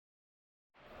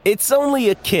It's only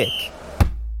a kick,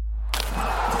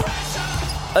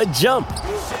 a jump,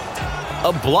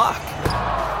 a block.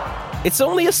 It's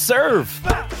only a serve.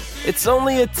 It's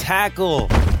only a tackle,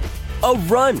 a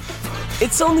run.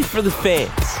 It's only for the fans.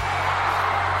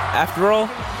 After all,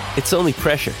 it's only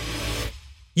pressure.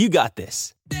 You got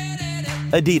this.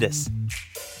 Adidas.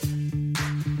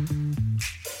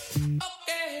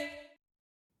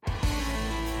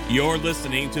 You're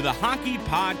listening to the Hockey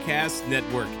Podcast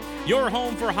Network, your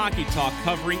home for hockey talk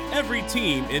covering every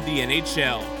team in the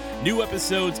NHL. New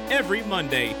episodes every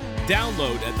Monday.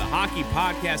 Download at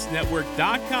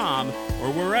thehockeypodcastnetwork.com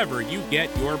or wherever you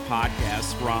get your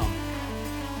podcasts from.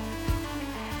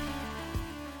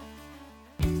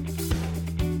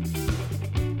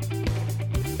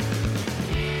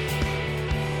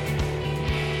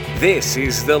 This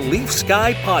is the Leaf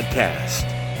Sky Podcast.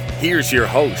 Here's your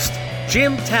host,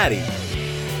 Jim Taddy.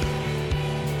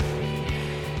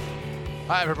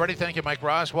 Hi, everybody. Thank you, Mike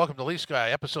Ross. Welcome to Leaf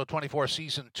Sky, episode 24,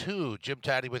 season 2. Jim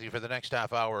Taddy with you for the next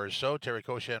half hour or so. Terry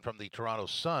Koshan from the Toronto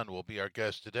Sun will be our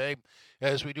guest today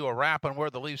as we do a wrap on where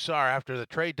the Leafs are after the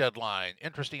trade deadline.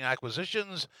 Interesting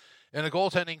acquisitions and a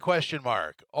goaltending question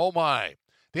mark. Oh, my.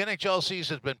 The NHL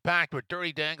season has been packed with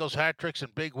dirty dangles, hat tricks,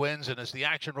 and big wins, and as the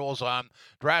action rolls on,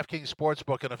 DraftKings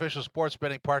Sportsbook, an official sports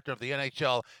betting partner of the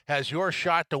NHL, has your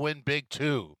shot to win big,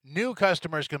 too. New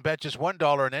customers can bet just $1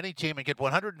 on any team and get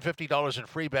 $150 in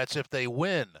free bets if they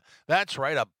win. That's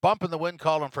right, a bump in the win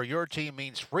column for your team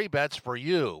means free bets for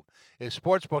you. If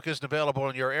Sportsbook isn't available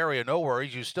in your area, no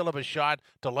worries. You still have a shot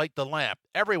to light the lamp.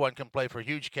 Everyone can play for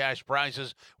huge cash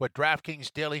prizes with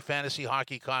DraftKings Daily Fantasy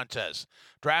Hockey Contests.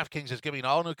 DraftKings is giving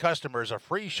all new customers a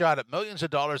free shot at millions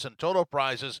of dollars in total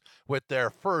prizes with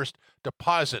their first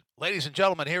deposit. Ladies and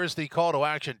gentlemen, here is the call to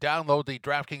action. Download the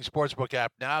DraftKings Sportsbook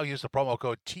app now. Use the promo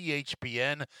code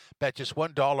THPN. Bet just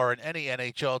 $1 on any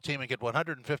NHL team and get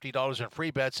 $150 in free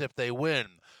bets if they win.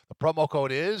 The promo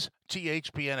code is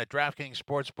THPN at DraftKings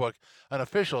Sportsbook, an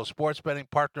official sports betting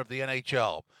partner of the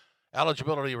NHL.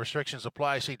 Eligibility restrictions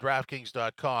apply. See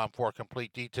DraftKings.com for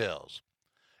complete details.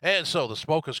 And so the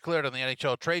smoke is cleared on the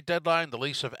NHL trade deadline. The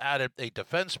Leafs have added a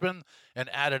defenseman and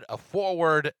added a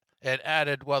forward and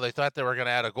added, well, they thought they were going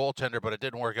to add a goaltender, but it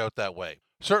didn't work out that way.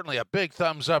 Certainly a big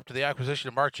thumbs up to the acquisition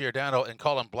of Mark Giordano and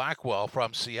Colin Blackwell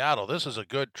from Seattle. This is a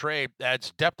good trade.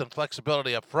 Adds depth and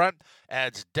flexibility up front,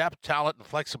 adds depth, talent, and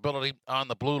flexibility on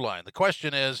the blue line. The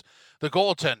question is the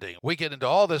goaltending. We get into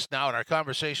all this now in our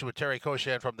conversation with Terry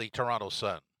Koshan from the Toronto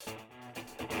Sun.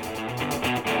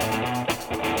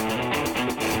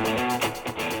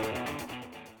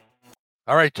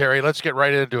 All right, Terry, let's get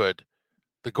right into it.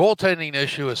 The goaltending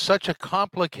issue is such a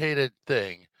complicated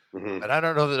thing. And I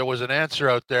don't know that there was an answer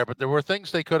out there, but there were things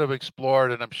they could have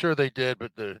explored, and I'm sure they did,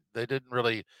 but they didn't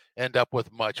really end up with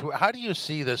much. How do you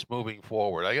see this moving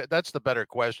forward? That's the better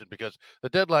question because the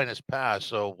deadline is passed,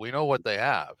 so we know what they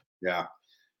have. Yeah.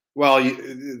 Well,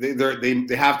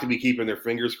 they have to be keeping their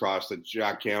fingers crossed that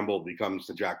Jack Campbell becomes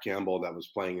the Jack Campbell that was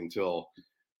playing until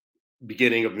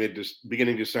beginning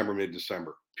December,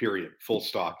 mid-December, period, full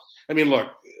stop. I mean, look,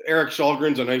 Erik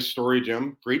Källgren's a nice story,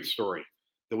 Jim. Great story.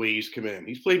 The way he's come in.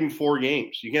 He's played in 4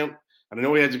 games. You can't, and I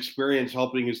know he has experience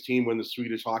helping his team win the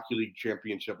Swedish Hockey League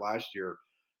championship last year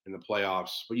in the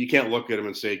playoffs, but you can't look at him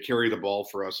and say, carry the ball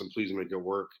for us and please make it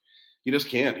work. He just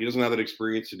can't. He doesn't have that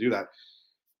experience to do that.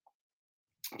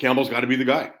 Campbell's got to be the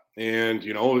guy. And,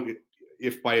 you know,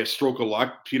 if by a stroke of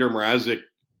luck, Peter Mrazek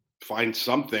finds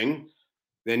something,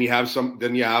 then you have,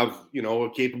 you know,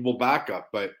 a capable backup,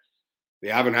 but they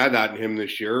haven't had that in him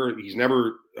this year. He's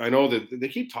never, I know that they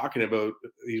keep talking about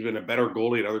he's been a better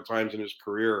goalie at other times in his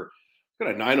career. He's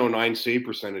got a .909 save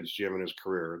percentage, Jim, in his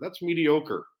career. That's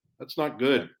mediocre. That's not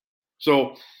good.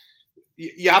 So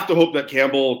you have to hope that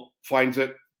Campbell finds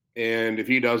it. And if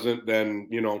he doesn't, then,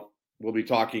 you know, we'll be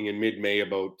talking in mid-May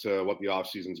about what the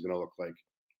offseason is going to look like.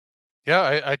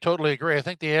 Yeah, I totally agree. I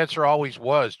think the answer always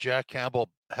was Jack Campbell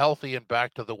healthy and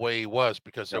back to the way he was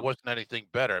because there wasn't anything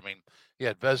better. I mean, he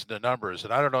had Vezina numbers,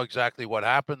 and I don't know exactly what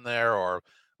happened there or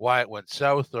why it went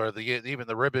south, or even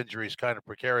the rib injury is kind of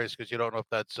precarious because you don't know if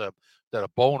that's a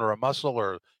bone or a muscle,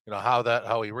 or you know how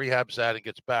he rehabs that and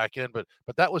gets back in. But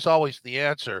that was always the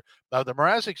answer. Now the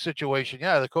Mrazek situation,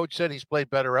 yeah, the coach said he's played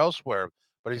better elsewhere,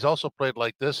 but he's also played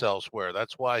like this elsewhere.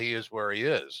 That's why he is where he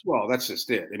is. Well, that's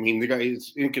just it. I mean, the guy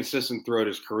is inconsistent throughout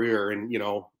his career, and you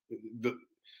know the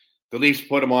Leafs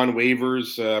put him on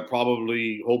waivers,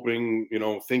 probably hoping, you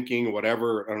know, thinking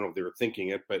whatever. I don't know if they were thinking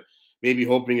it, but maybe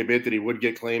hoping a bit that he would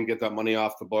get claimed, get that money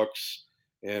off the books.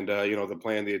 And, you know, the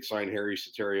plan, they had signed Harry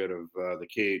Sateri out of the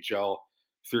KHL,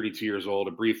 32 years old,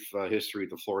 a brief history at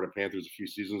the Florida Panthers a few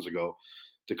seasons ago.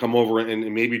 come over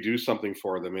and maybe do something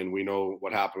for them. And we know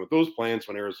what happened with those plans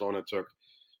when Arizona took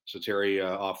Sateri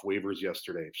off waivers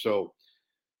yesterday. So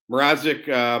Mrazek,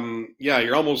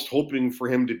 you're almost hoping for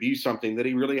him to be something that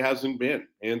he really hasn't been.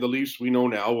 And the Leafs, we know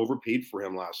now, overpaid for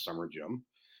him last summer, Jim.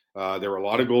 There were a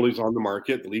lot of goalies on the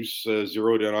market. The Leafs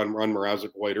zeroed in on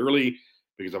Mrazek quite early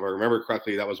because, if I remember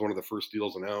correctly, that was one of the first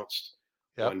deals announced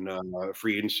when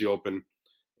free agency opened.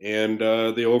 And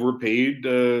they overpaid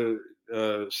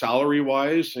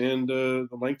salary-wise and the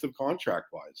length of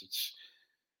contract-wise. It's,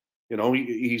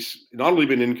 he's not only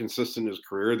been inconsistent in his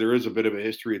career, there is a bit of a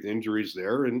history of injuries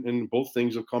there, and both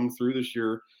things have come through this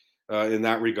year in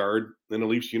that regard in a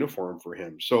Leafs uniform for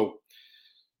him. So,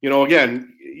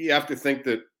 again, you have to think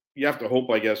that you have to hope,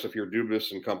 I guess, if you're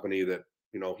Dubas and company that,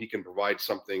 he can provide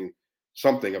something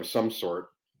of some sort.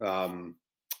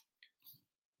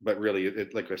 But really,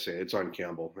 like I say, it's on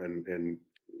Campbell, and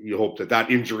you hope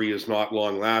that injury is not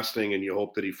long lasting, and you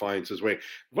hope that he finds his way.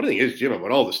 One thing is, Jim,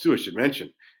 about all this too, I should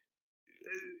mention,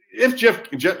 if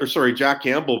Jack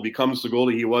Campbell becomes the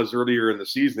goalie he was earlier in the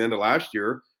season, end of last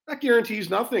year, that guarantees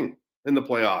nothing in the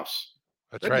playoffs.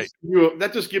 That's right.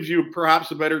 That just gives you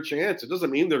perhaps a better chance. It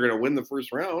doesn't mean they're going to win the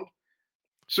first round.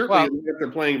 Certainly, if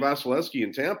they're playing Vasilevsky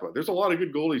in Tampa, there's a lot of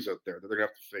good goalies out there that they're going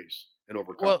to have to face and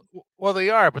overcome. Well, they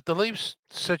are, but the Leafs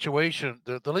situation,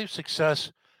 the Leafs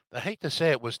success, I hate to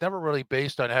say it, was never really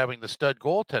based on having the stud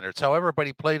goaltender. It's how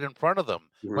everybody played in front of them.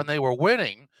 Mm-hmm. When they were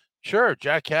winning, sure,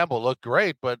 Jack Campbell looked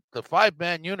great, but the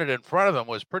 5-man unit in front of him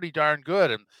was pretty darn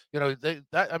good. And,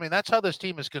 that's how this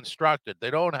team is constructed.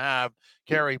 They don't have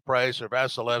Carey Price or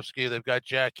Vasilevsky. They've got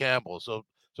Jack Campbell. So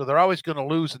they're always going to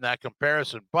lose in that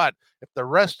comparison. But if the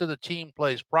rest of the team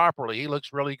plays properly, he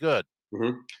looks really good.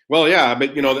 Mm-hmm. Well, yeah,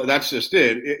 but, that's just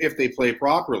it. If they play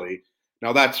properly.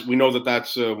 Now, we know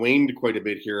that's waned quite a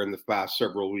bit here in the past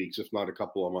several weeks, if not a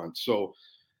couple of months. So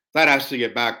that has to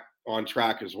get back on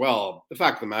track as well. The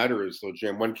fact of the matter is, though,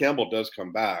 Jim, when Campbell does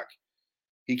come back,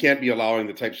 he can't be allowing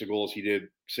the types of goals he did,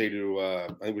 say, to I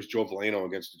think it was Joe Veleno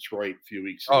against Detroit a few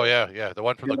weeks ago. Oh, yeah, the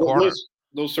one from the corner.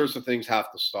 Those sorts of things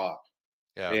have to stop.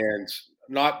 Yeah. And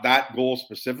not that goal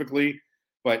specifically,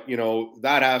 but,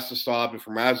 that has to stop. If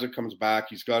Mrazek comes back,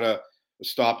 he's got to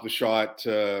stop the shot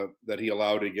that he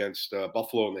allowed against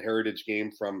Buffalo in the Heritage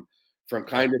game from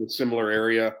kind of a similar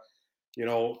area.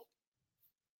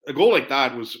 A goal like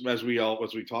that was, as we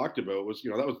talked about, was,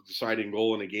 that was a deciding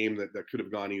goal in a game that could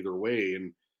have gone either way.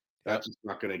 And that's just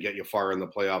not going to get you far in the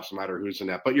playoffs, no matter who's in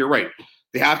that. But you're right.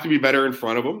 They have to be better in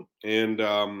front of them. And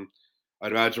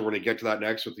I'd imagine we're going to get to that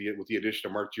next with the addition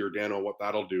of Mark Giordano, what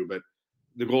that'll do. But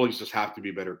the goalies just have to be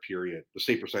better, period. The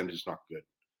save percentage is not good.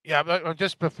 Yeah, but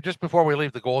just before we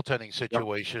leave the goaltending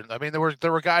situation, I mean,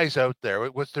 there were guys out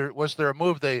there. Was there a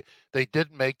move they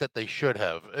didn't make that they should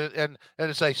have? And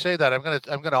as I say that, I'm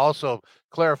gonna also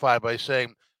clarify by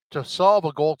saying, to solve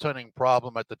a goaltending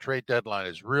problem at the trade deadline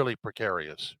is really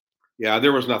precarious. Yeah,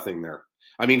 there was nothing there.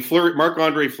 I mean,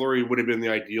 Marc-Andre Fleury would have been the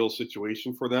ideal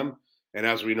situation for them. And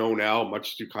as we know now,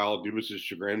 much to Kyle Dubas'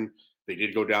 chagrin, they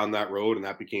did go down that road, and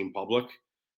that became public.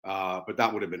 But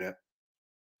that would have been it.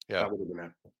 Yeah, that would have been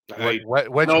it. Wedgwood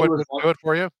wouldn't do it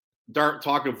for you?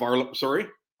 Talk of Varlamov. Sorry?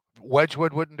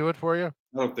 Wedgwood wouldn't do it for you?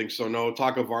 I don't think so. No.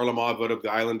 Talk of Varlamov out of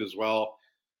the island as well.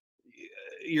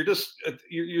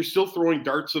 You're still throwing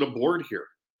darts at a board here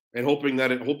and hoping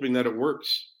that it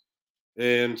works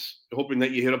and hoping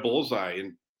that you hit a bullseye.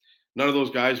 And none of those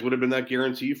guys would have been that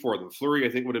guarantee for them. Fleury,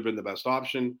 I think, would have been the best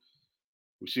option.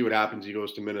 We see what happens. He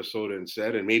goes to Minnesota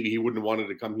instead, and maybe he wouldn't have wanted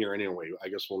to come here anyway. I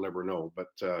guess we'll never know.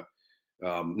 But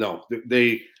no,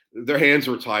 their hands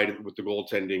were tied with the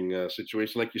goaltending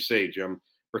situation. Like you say, Jim,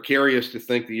 precarious to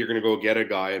think that you're going to go get a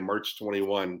guy in March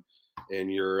 21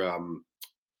 and your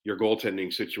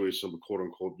goaltending situation will, quote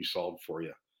unquote, be solved for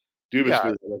you. Dubas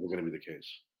knew that wasn't going to be the case.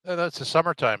 That's a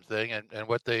summertime thing, and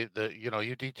what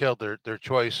you detailed their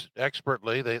choice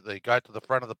expertly. They got to the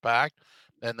front of the pack,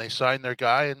 and they signed their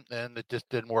guy, and it just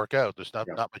didn't work out. There's not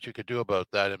much you could do about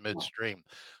that in midstream.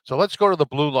 So let's go to the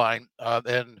blue line.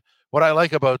 And what I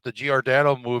like about the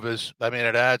Giordano move is, I mean,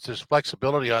 it adds this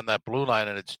flexibility on that blue line,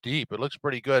 and it's deep. It looks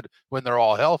pretty good when they're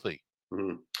all healthy.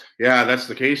 Mm-hmm. Yeah, that's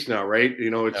the case now, right?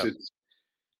 It's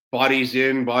bodies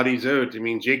in, bodies out. I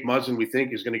mean, Jake Muzzin, we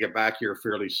think, is going to get back here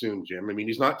fairly soon, Jim. I mean,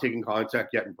 he's not taking contact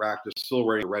yet in practice, still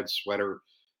wearing a red sweater,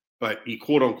 but he,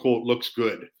 quote unquote, looks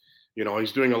good.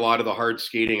 He's doing a lot of the hard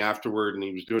skating afterward, and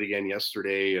he was doing it again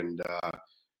yesterday. And,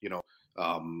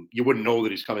 you wouldn't know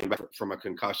that he's coming back from a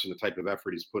concussion, the type of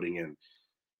effort he's putting in.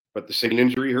 But the same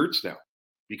injury hurts now,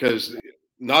 because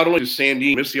not only does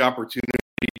Sandin miss the opportunity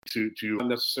to not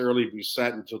necessarily be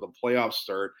set until the playoffs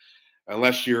start,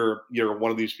 unless you're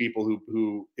one of these people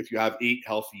who if you have 8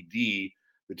 healthy D,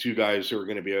 the 2 guys who are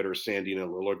going to be out are Sandin and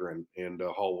Liljegren, and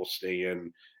Hall will stay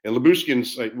in. And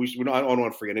Lyubushkin's I don't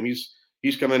want to forget him.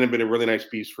 He's come in and been a really nice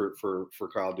piece for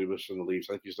Kyle Dubas and the Leafs.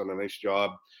 I think he's done a nice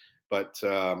job, but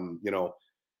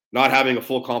not having a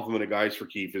full complement of guys for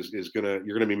Keefe you're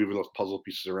gonna be moving those puzzle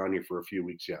pieces around you for a few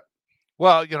weeks yet.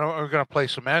 Well, we're going to play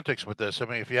semantics with this. I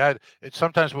mean, if you had it,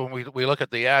 sometimes when we look at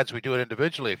the ads, we do it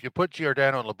individually. If you put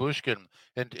Giordano and Lyubushkin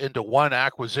into one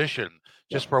acquisition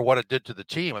just for what it did to the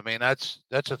team, I mean, that's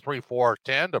a 3-4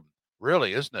 tandem,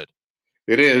 really, isn't it?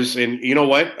 It is, and you know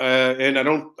what? And I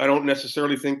don't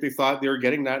necessarily think they thought they were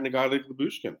getting that in a guy like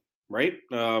Lyubushkin, right?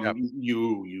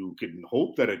 You can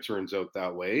hope that it turns out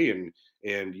that way,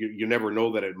 and you never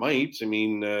know that it might. I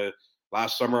mean,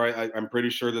 last summer, I'm pretty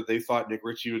sure that they thought Nick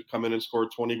Ritchie would come in and score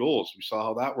 20 goals. We saw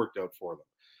how that worked out for them.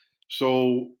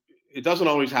 So it doesn't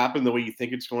always happen the way you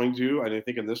think it's going to. And I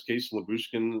think in this case, in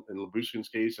Lyubushkin's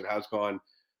case, it has gone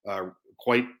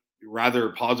quite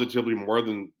rather positively more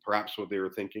than perhaps what they were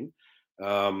thinking.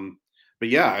 But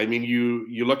yeah, I mean,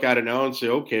 you look at it now and say,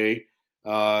 okay,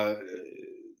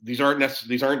 these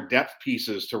aren't depth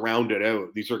pieces to round it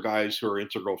out. These are guys who are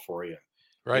integral for you.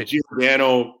 Right.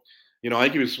 Giordano, I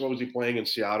think what was he playing in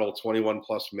Seattle? 21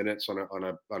 plus minutes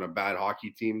on a bad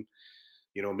hockey team.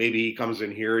 Maybe he comes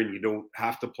in here and you don't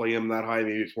have to play him that high.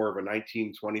 Maybe it's more of a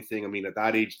 19-20 thing. I mean, at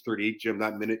that age, 38, Jim,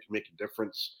 that minute can make a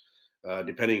difference,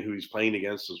 depending who he's playing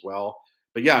against as well.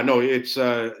 But yeah, no, it's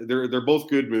they're both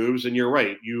good moves, and you're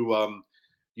right.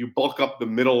 You bulk up the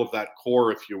middle of that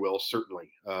core, if you will,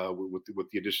 certainly with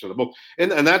the addition of the book,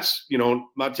 and that's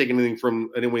not taking anything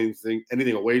from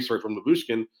anything away, from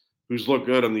Lyubushkin, who's looked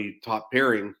good on the top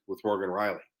pairing with Morgan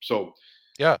Rielly. So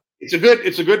yeah, it's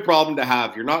a good problem to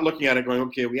have. You're not looking at it going,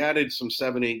 okay, we added some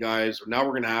 7-8 guys, now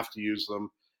we're going to have to use them,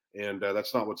 and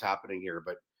that's not what's happening here.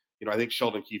 But I think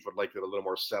Sheldon Keefe would like it a little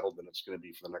more settled than it's going to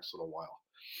be for the next little while.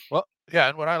 Well, yeah,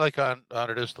 and what I like on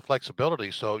it is the flexibility.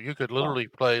 So you could literally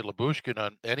play Lyubushkin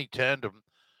on any tandem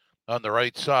on the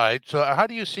right side. So how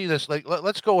do you see this? Like,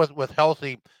 let's go with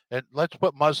healthy, and let's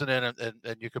put Muzzin in,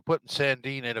 and you could put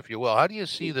Sandin in, if you will. How do you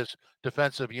see this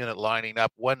defensive unit lining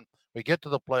up when we get to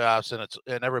the playoffs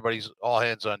and everybody's all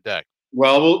hands on deck?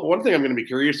 Well, one thing I'm going to be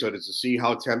curious about is to see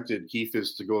how tempted Keefe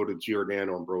is to go to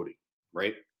Giordano and Brody,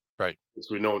 right? Right. Because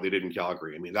we know what they did in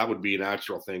Calgary. I mean, that would be a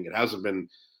natural thing. It hasn't been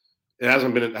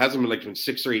like in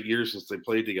 6 or 8 years since they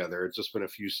played together. It's just been a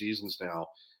few seasons now.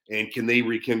 And can they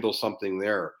rekindle something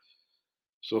there?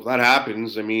 So if that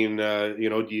happens, I mean, do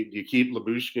you keep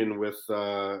Lyubushkin with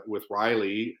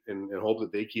Rielly and hope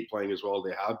that they keep playing as well as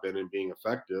they have been and being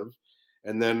effective?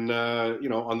 And then,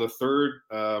 on the third,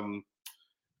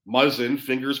 Muzzin,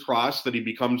 fingers crossed that he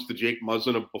becomes the Jake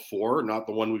Muzzin of before, not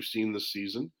the one we've seen this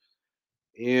season.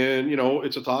 And,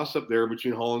 it's a toss-up there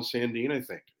between Hall and Sandin, I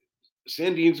think.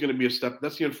 Sandin's going to be a step.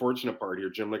 That's the unfortunate part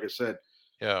here, Jim. Like I said,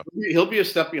 yeah, he'll be a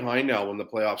step behind now when the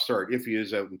playoffs start, if he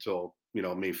is out until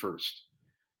May 1st,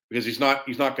 because he's not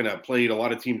going to play. A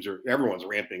lot of teams everyone's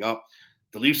ramping up.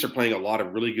 The Leafs are playing a lot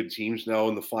of really good teams now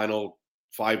in the final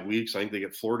 5 weeks. I think they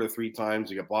get Florida 3 times.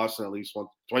 They get Boston at least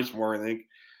twice more, I think.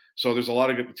 So there's a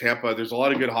lot of good Tampa. There's a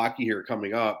lot of good hockey here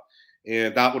coming up,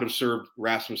 and that would have served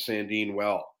Rasmus Sandin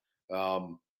well.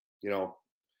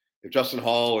 If Justin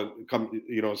Hall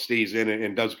stays in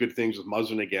and does good things with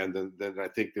Muzzin again, then I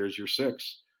think there's your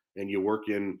 6, and you work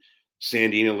in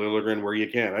Sandin and Liljegren where you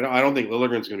can. I don't think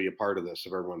Liljegren's going to be a part of this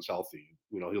if everyone's healthy.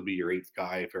 He'll be your 8th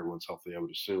guy if everyone's healthy, I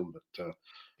would assume. But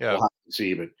yeah, we'll have to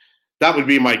see. But that would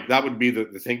be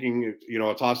the thinking.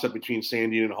 A toss up between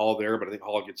Sandin and Hall there, but I think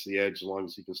Hall gets the edge as long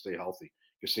as he can stay healthy,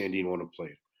 because Sandin won't have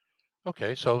played.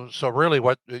 Okay, so really,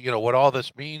 what all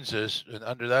this means is,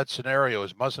 under that scenario,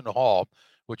 is Muzzin Hall,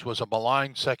 which was a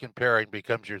maligned second pairing,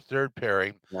 becomes your third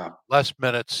pairing. Yeah. Less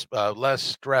minutes, less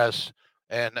stress,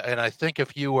 and I think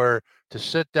if you were to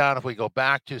sit down, if we go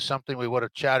back to something we would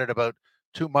have chatted about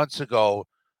 2 months ago,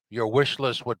 your wish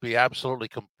list would be absolutely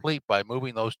complete by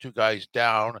moving those 2 guys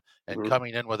down and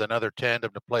coming in with another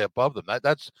tandem to play above them.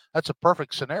 That's a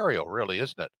perfect scenario, really,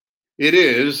 isn't it? It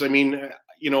is. I mean,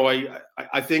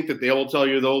 I think that they will tell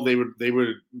you, though, they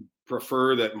would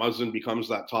prefer that Muzzin becomes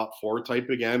that top 4 type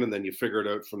again, and then you figure it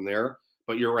out from there.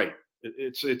 But you're right.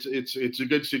 It's a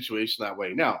good situation that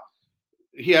way. Now,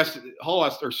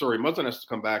 Muzzin has to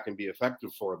come back and be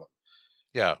effective for them.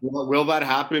 Yeah. Will that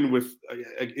happen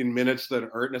in minutes that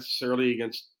aren't necessarily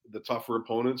against the tougher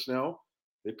opponents now?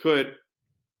 It could.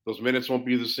 Those minutes won't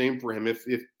be the same for him if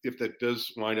that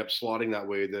does wind up slotting that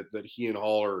way, that he and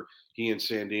Hall or he and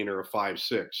Sandin are a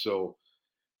 5-6. So,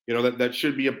 that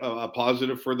should be a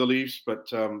positive for the Leafs. But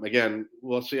again,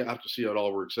 we'll see. I have to see how it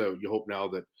all works out. You hope now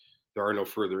that there are no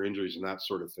further injuries and that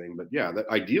sort of thing. But yeah, that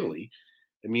ideally,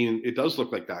 I mean, it does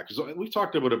look like that because we've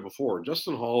talked about it before.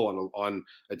 Justin Hall on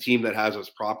a team that has its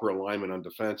proper alignment on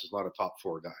defense is not a top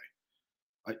 4 guy.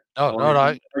 I No, don't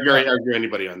no, argue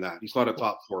anybody on that. He's not a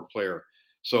top 4 player.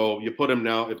 So you put him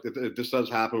now. If this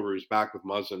does happen, where he's back with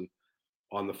Muzzin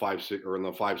on the 5-6 or in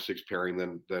the 5-6 pairing,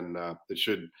 then it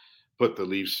should put the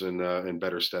Leafs in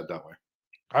better stead that way.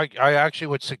 I actually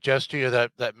would suggest to you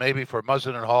that maybe for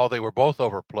Muzzin and Hall, they were both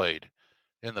overplayed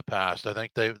in the past. I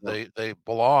think they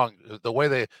belong the way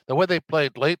they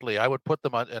played lately. I would put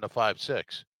them in a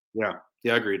 5-6. Yeah,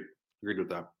 agreed with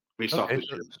that. Based off this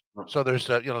year. So there's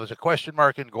there's a question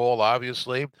mark in goal.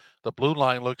 Obviously, the blue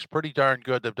line looks pretty darn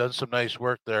good. They've done some nice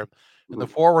work there. And the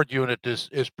forward unit is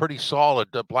pretty solid.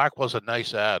 Blackwell's a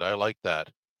nice add. I like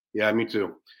that. Yeah, me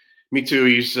too.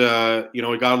 He's he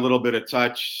got a little bit of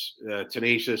touch,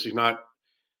 tenacious.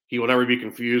 He will never be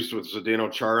confused with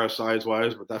Zdeno Chara size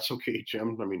wise, but that's okay,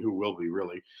 Jim. I mean, who will be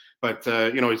really? But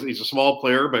he's a small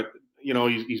player, but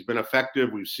he's been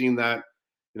effective. We've seen that.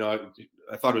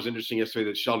 I thought it was interesting yesterday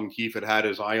that Sheldon Keefe had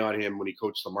his eye on him when he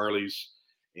coached the Marlies,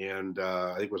 and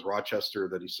I think it was Rochester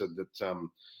that he said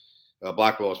that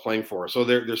Blackwell was playing for. So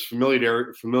there's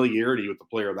familiarity with the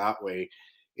player that way,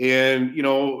 and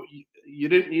you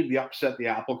didn't need to upset the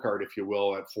apple cart, if you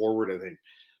will, at forward. I think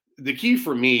the key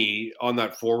for me on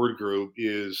that forward group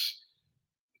is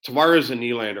Tavares and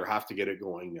Nylander have to get it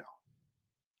going now.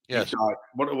 Yes.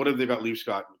 What have they got? Leafs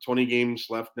got 20 games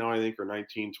left now, I think, or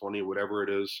 19, 20, whatever it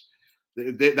is.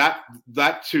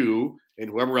 That too, and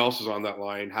whoever else is on that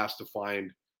line has to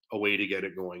find a way to get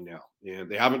it going now. And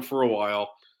they haven't for a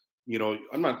while.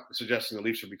 I'm not suggesting the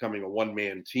Leafs are becoming a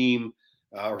one-man team,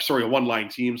 a one-line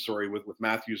team, with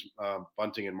Matthews,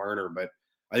 Bunting, and Marner. But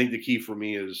I think the key for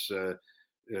me is, what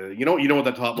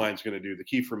that top line is going to do. The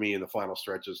key for me in the final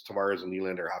stretch is Tavares and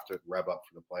Nylander have to rev up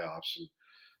for the playoffs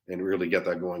and really get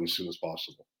that going as soon as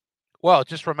possible. Well,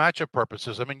 just for matchup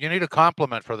purposes, I mean, you need a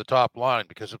complement for the top line,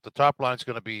 because if the top line is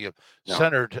going to be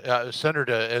centered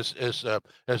as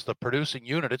the producing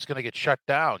unit, it's going to get shut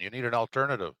down. You need an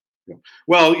alternative. Yeah.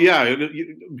 Well, yeah,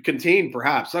 contained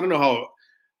perhaps. I don't know how.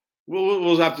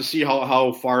 We'll have to see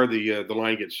how far the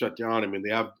line gets shut down. I mean,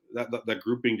 they have that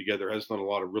grouping together has done a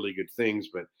lot of really good things,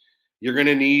 but you're going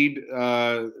to need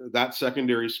that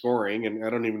secondary scoring, and I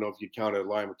don't even know if you count a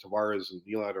line with Tavares and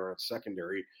Nylander on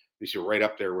secondary. At least you're right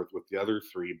up there with the other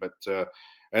three, but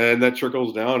and that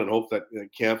trickles down, and hope that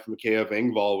Kampf, Mikheyev,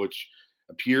 Engvall, which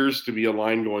appears to be a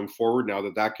line going forward now,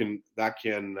 that can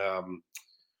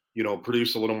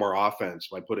produce a little more offense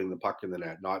by putting the puck in the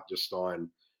net, not just on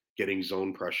getting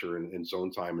zone pressure and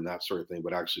zone time and that sort of thing,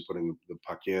 but actually putting the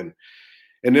puck in.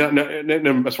 And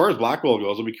then as far as Blackwell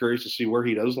goes, I'll be curious to see where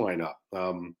he does line up.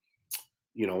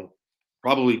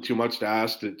 Probably too much to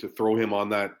ask to throw him on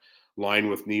that line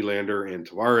with Nylander and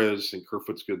Tavares, and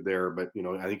Kerfoot's good there. But,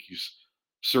 I think he's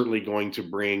certainly going to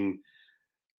bring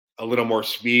a little more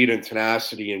speed and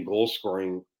tenacity and goal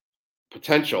scoring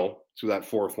potential to that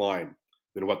fourth line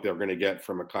than what they're going to get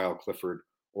from a Kyle Clifford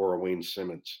or a Wayne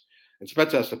Simmons. And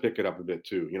Spezza has to pick it up a bit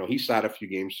too. He sat a few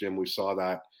games, Jim. We saw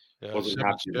that. Wasn't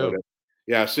happy about it.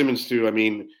 Yeah, Simmons too. I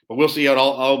mean, but we'll see how it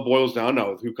all boils down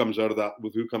now with who comes out of the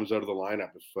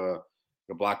lineup.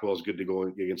 If Blackwell is good to go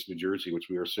against New Jersey, which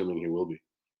we are assuming he will be.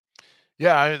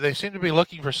 Yeah, they seem to be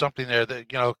looking for something there.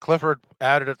 That Clifford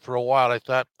added it for a while. I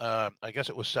thought, I guess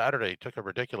it was Saturday, he took a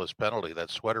ridiculous penalty.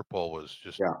 That sweater pull was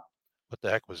just, what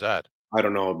the heck was that? I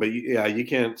don't know, but yeah, you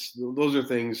can't. Those are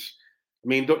things. I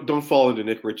mean, don't fall into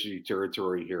Nick Ritchie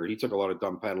territory here. He took a lot of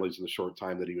dumb penalties in the short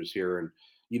time that he was here, and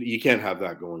you can't have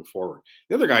that going forward.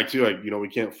 The other guy too, we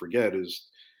can't forget is,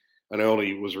 and I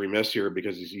only was remiss here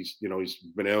because he's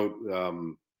been out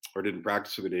or didn't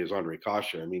practice the day, is Andre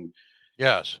Kasha. I mean,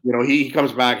 yes, he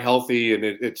comes back healthy, and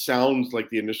it sounds like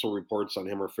the initial reports on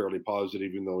him are fairly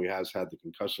positive, even though he has had the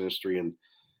concussion history, and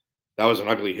that was an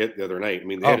ugly hit the other night. I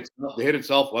mean, the hit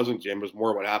itself wasn't, Jim. It was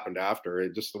more what happened after.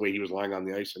 Just the way he was lying on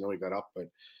the ice. I know he got up, but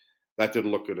that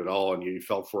didn't look good at all, and you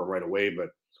felt for him right away.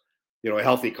 But a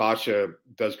healthy Kasha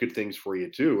does good things for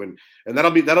you too, and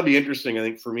that'll be interesting. I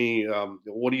think for me,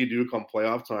 what do you do come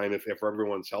playoff time if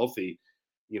everyone's healthy?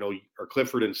 Are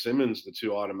Clifford and Simmons the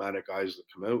two automatic guys that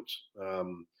come out?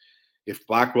 If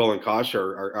Blackwell and Kasha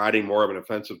are adding more of an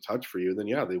offensive touch for you, then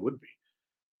yeah, they would be.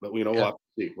 But we'll have to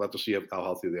see. We'll have to see how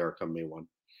healthy they are come May 1.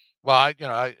 Well,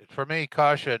 for me,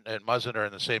 Kasha and Muzzin are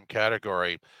in the same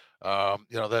category. The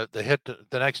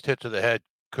next hit to the head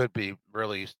could be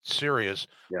really serious.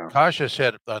 Yeah. Kasha's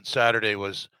hit on Saturday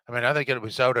was, I think it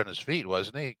was out on his feet,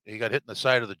 wasn't he? He got hit in the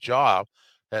side of the jaw,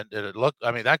 and it looked,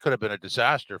 that could have been a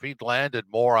disaster if he'd landed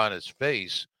more on his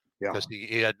face, because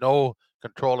he had no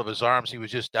control of his arms. He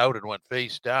was just out and went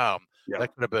face down. Yeah.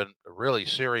 That could have been a really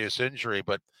serious injury.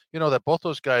 But that both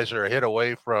those guys are a hit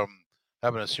away from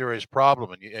having a serious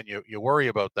problem, and you worry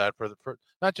about that for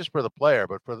not just for the player,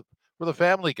 but for the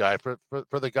family guy, for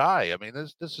the guy. I mean,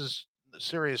 this is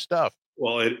serious stuff.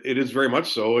 Well, it is very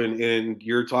much so, and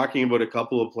you're talking about a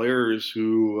couple of players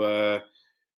who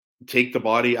take the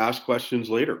body, ask questions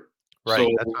later. Right,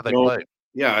 So, that's how they play.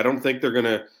 Yeah, I don't think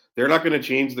they're not gonna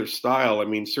change their style. I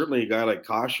mean, certainly a guy like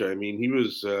Kasha. I mean, he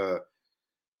was.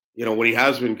 When he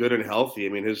has been good and healthy, I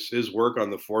mean, his work on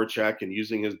the forecheck and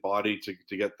using his body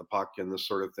to get the puck and this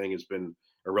sort of thing has been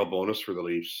a real bonus for the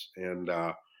Leafs. And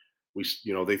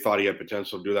they thought he had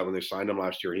potential to do that when they signed him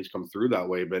last year. He's come through that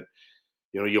way, but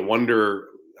you wonder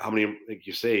how many, like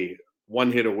you say,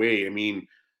 one hit away. I mean,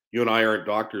 you and I aren't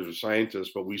doctors or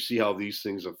scientists, but we see how these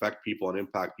things affect people and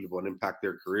impact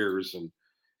their careers,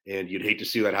 and you'd hate to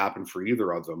see that happen for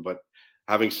either of them. But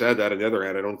having said that, on the other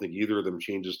hand, I don't think either of them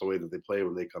changes the way that they play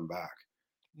when they come back.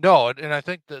 No, and I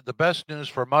think the best news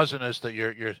for Muzzin is that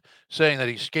you're saying that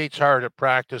he skates hard at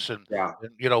practice, and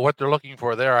what they're looking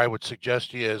for there, I would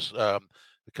suggest he is the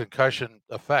concussion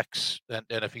effects, and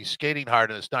if he's skating hard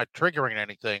and it's not triggering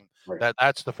anything, right.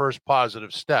 that's the first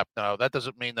positive step. Now that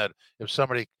doesn't mean that if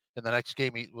somebody in the next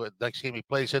game he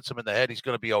plays hits him in the head, he's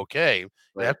going to be okay.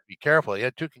 Right. You have to be careful. He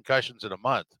had 2 concussions in a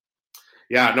month.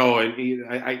 Yeah, no, and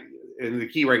and the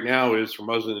key right now is for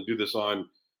Muzzin to do this on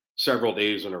several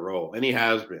days in a row, and he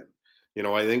has been.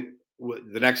 I think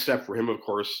the next step for him, of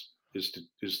course, is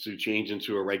to change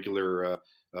into a regular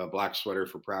black sweater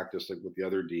for practice, like with the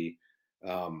other D,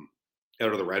 out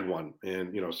of the red one,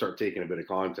 and start taking a bit of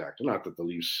contact. Not that the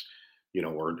Leafs,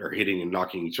 are hitting and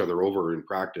knocking each other over in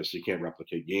practice. You can't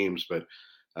replicate games, but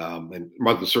and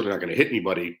Muzzin's certainly not going to hit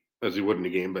anybody as he would in a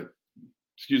game, but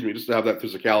just to have that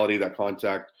physicality, that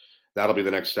contact. That'll be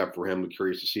the next step for him. I'm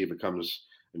curious to see if it comes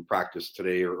in practice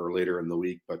today or later in the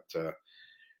week, but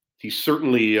he's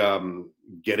certainly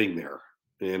getting there,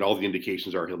 and all the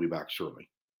indications are he'll be back shortly.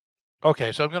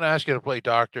 Okay, so I'm going to ask you to play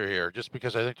doctor here, just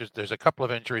because I think there's a couple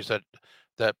of injuries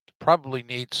that probably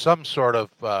need some sort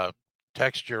of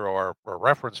texture or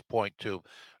reference point to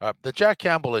the Jack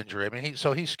Campbell injury. I mean,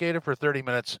 he skated for 30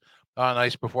 minutes on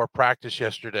ice before practice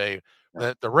yesterday.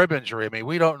 The rib injury, I mean,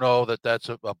 we don't know that that's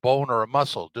a bone or a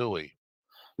muscle, do we?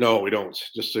 No, we don't.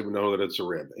 Just so we know that it's a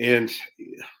rib. And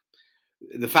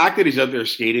the fact that he's out there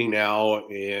skating now,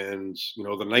 and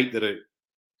the night that I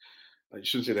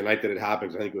shouldn't say the night that it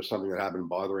happens, I think it was something that happened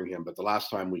bothering him. But the last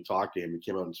time we talked to him, he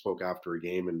came out and spoke after a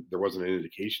game, and there wasn't an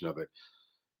indication of it.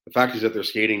 The fact he's out there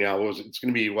skating now, it's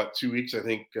going to be 2 weeks, I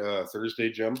think, Thursday,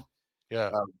 Jim.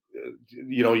 Yeah.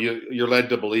 You're led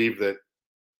to believe that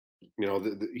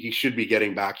he should be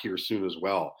getting back here soon as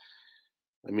well.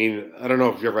 I mean, I don't know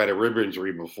if you've ever had a rib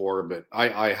injury before, but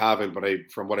I haven't. But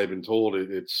from what I've been told,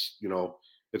 it's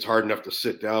hard enough to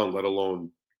sit down, let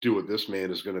alone do what this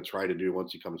man is going to try to do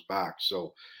once he comes back.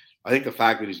 So I think the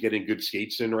fact that he's getting good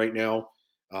skates in right now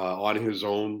on his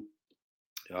own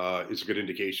is a good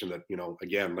indication that,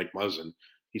 again, like Muzzin,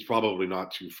 he's probably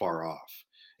not too far off.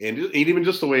 And even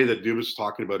just the way that Dubas was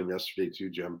talking about him yesterday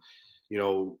too, Jim,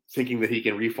 thinking that he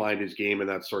can refine his game and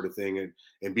that sort of thing,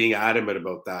 and being adamant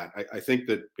about that. I think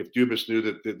that if Dubas knew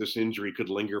that this injury could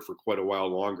linger for quite a while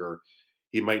longer,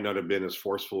 he might not have been as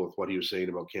forceful with what he was saying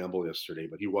about Campbell yesterday,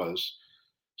 but he was.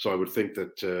 So I would think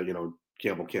that,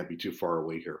 Campbell can't be too far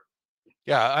away here.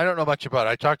 Yeah, I don't know much about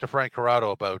it. I talked to Frank Corrado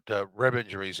about rib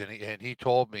injuries, and he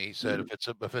told me, he said,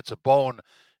 if it's a bone,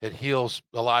 it heals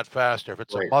a lot faster. If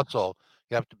it's a muscle,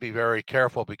 you have to be very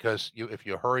careful, because if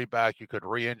you hurry back, you could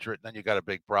re-injure it, and then you got a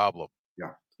big problem.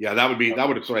 Yeah, that would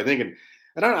that's what I think. And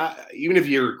I don't know, even if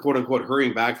you're quote unquote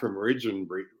hurrying back from a rib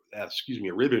injury,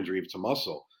 if it's a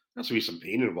muscle, that's going to be some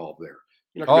pain involved there.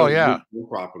 You're not going to move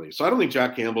properly. So I don't think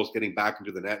Jack Campbell's getting back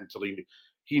into the net until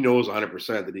he knows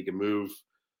 100% that he can move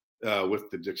with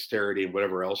the dexterity and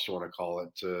whatever else you want to call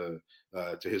it to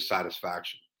his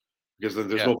satisfaction. Because then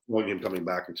there's no point in him coming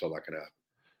back until that can happen.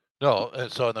 No, and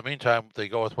so in the meantime, they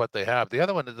go with what they have. The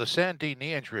other one is the Sandin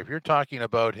knee injury. If you're talking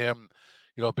about him,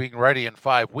 being ready in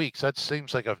 5 weeks, that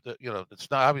seems like it's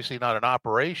not obviously not an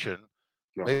operation.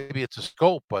 No. Maybe it's a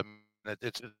scope. I mean,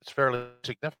 it's fairly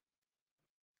significant.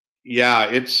 Yeah,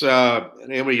 it's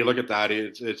and when you look at that,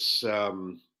 it's not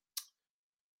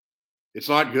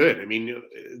good. I mean,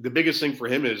 the biggest thing for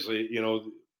him is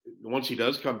once he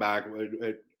does come back,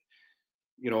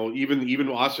 even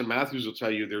Austin Matthews will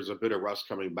tell you there's a bit of rust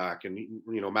coming back, and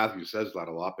Matthews says that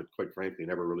a lot, but quite frankly,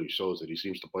 never really shows it. He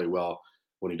seems to play well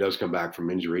when he does come back from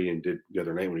injury, and did the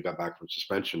other night when he got back from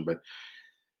suspension. But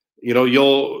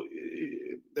you'll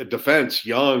defense,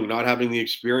 young, not having the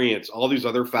experience, all these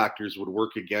other factors would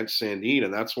work against Sandin.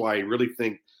 And that's why I really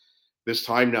think this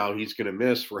time now he's going to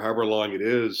miss for however long it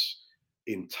is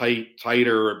in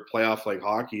tighter playoff-like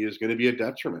hockey is going to be a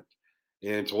detriment.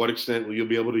 And to what extent will you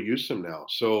be able to use him now?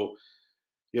 So,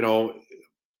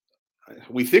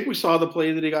 we think we saw the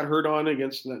play that he got hurt on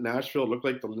against Nashville. It looked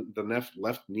like the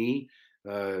left knee,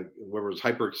 where it was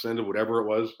hyperextended, whatever it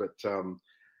was. But,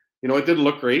 it didn't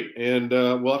look great. And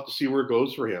we'll have to see where it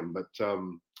goes for him. But,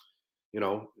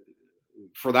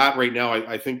 for that right now,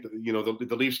 I think that,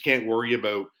 the Leafs can't worry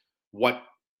about what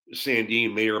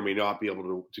Sandin may or may not be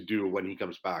able to do when he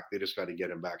comes back. They just got to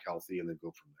get him back healthy and then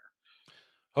go from there.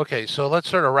 Okay, so let's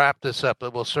sort of wrap this up.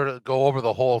 We'll sort of go over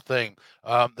the whole thing.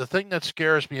 The thing that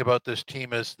scares me about this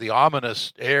team is the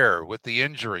ominous air with the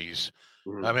injuries.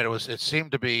 Mm-hmm. I mean, it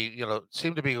seemed to be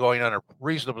going on a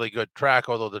reasonably good track,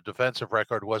 although the defensive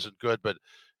record wasn't good. But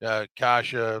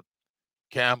Kasha,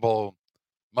 Campbell,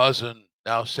 Muzzin,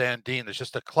 now Sandin. There's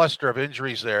just a cluster of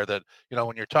injuries there that,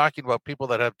 when you're talking about people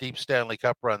that have deep Stanley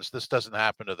Cup runs, this doesn't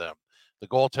happen to them. The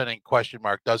goaltending question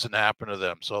mark doesn't happen to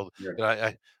them. So,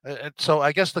 yeah. So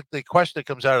I guess the question that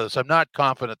comes out of this, I'm not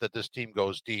confident that this team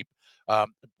goes deep.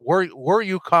 Were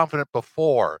you confident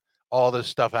before all this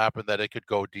stuff happened that it could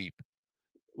go deep?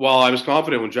 Well, I was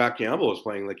confident when Jack Campbell was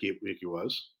playing like he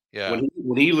was. Yeah.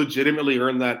 When he legitimately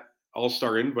earned that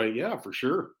All-Star invite, yeah, for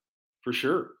sure.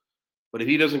 But if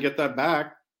he doesn't get that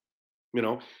back,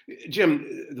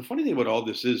 Jim, the funny thing about all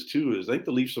this is I think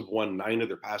the Leafs have won 9 of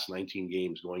their past 19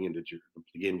 games going into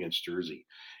the game against Jersey.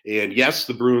 And yes,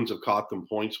 the Bruins have caught them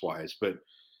points-wise, but,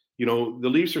 the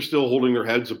Leafs are still holding their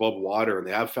heads above water, and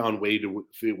they have found ways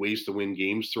to win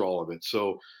games through all of it.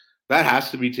 So that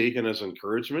has to be taken as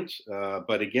encouragement.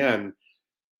 But again,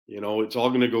 it's all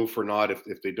going to go for naught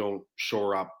if they don't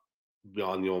shore up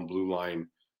beyond the own blue line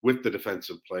with the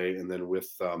defensive play and then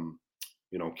with,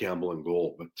 Campbell and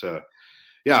goal. But,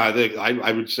 I think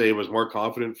I would say I was more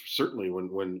confident certainly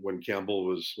when Campbell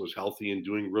was healthy and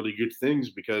doing really good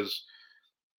things, because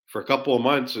for a couple of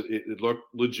months it looked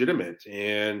legitimate,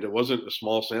 and it wasn't a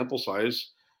small sample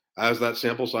size. As that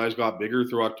sample size got bigger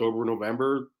through October,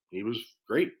 November, he was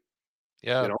great.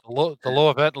 Yeah, the low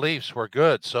event Leafs were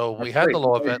good. So we had the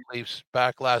low event Leafs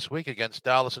back last week against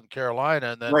Dallas and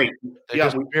Carolina, and then they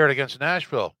disappeared against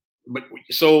Nashville. But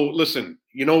so listen,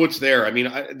 what's there. I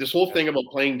mean, this whole thing about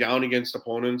playing down against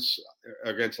opponents,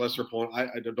 against lesser opponents,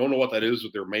 I don't know what that is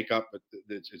with their makeup, but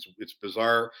it's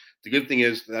bizarre. The good thing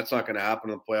is that's not going to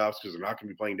happen in the playoffs, because they're not going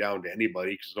to be playing down to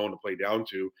anybody, because there's no one to play down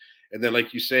to. And then,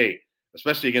 like you say,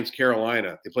 especially against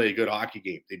Carolina, they play a good hockey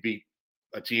game. They beat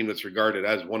a team that's regarded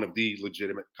as one of the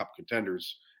legitimate cup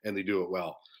contenders, and they do it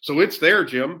well. So it's there,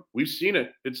 Jim. We've seen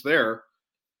it. It's there.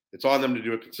 It's on them to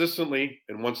do it consistently,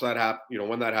 and once that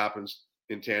when that happens,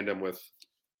 in tandem with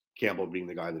Campbell being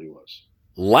the guy that he was.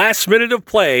 Last minute of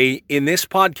play in this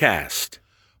podcast.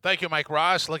 Thank you, Mike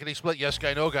Ross. Lickety split, yes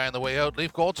guy, no guy on the way out.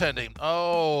 Leaf goaltending.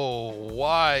 Oh,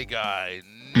 why guy,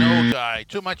 no guy.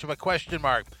 Too much of a question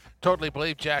mark. Totally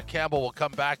believe Jack Campbell will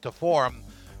come back to form,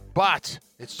 but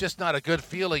it's just not a good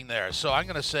feeling there. So I'm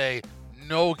going to say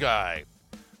no guy.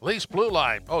 Leafs blue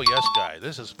line. Oh, yes, guy.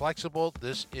 This is flexible.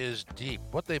 This is deep.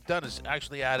 What they've done is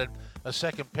actually added a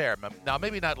second pair. Now,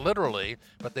 maybe not literally,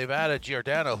 but they've added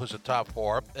Giordano, who's a top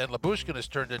 4, and Lyubushkin has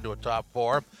turned into a top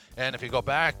 4. And if you go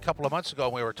back a couple of months ago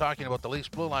when we were talking about the Leafs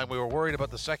blue line, we were worried about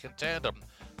the second tandem.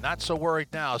 Not so worried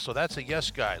now, so that's a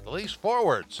yes guy. The Leafs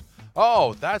forwards.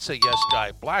 Oh, that's a yes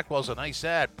guy. Blackwell's a nice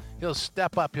ad. He'll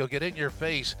step up. He'll get in your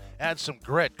face, add some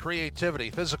grit,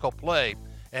 creativity, physical play,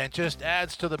 and just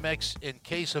adds to the mix in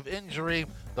case of injury.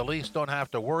 The Leafs don't have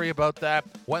to worry about that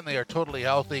when they are totally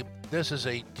healthy. This is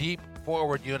a deep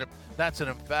forward unit. That's an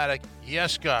emphatic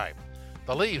yes guy.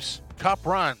 The Leafs, cup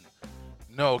run.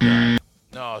 No guy.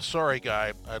 No, sorry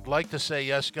guy. I'd like to say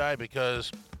yes guy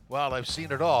because, well, I've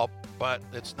seen it all, but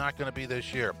it's not going to be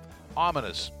this year.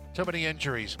 Ominous. Too many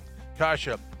injuries.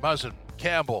 Kasha, Muzzin,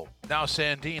 Campbell, now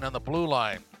Sandin on the blue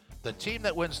line. The team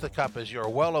that wins the cup, as you're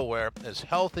well aware, is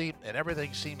healthy, and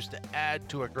everything seems to add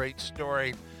to a great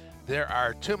story. There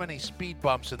are too many speed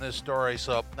bumps in this story,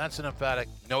 so that's an emphatic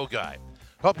no guy.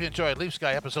 Hope you enjoyed Leafs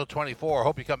Guy episode 24.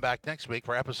 Hope you come back next week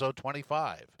for episode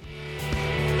 25.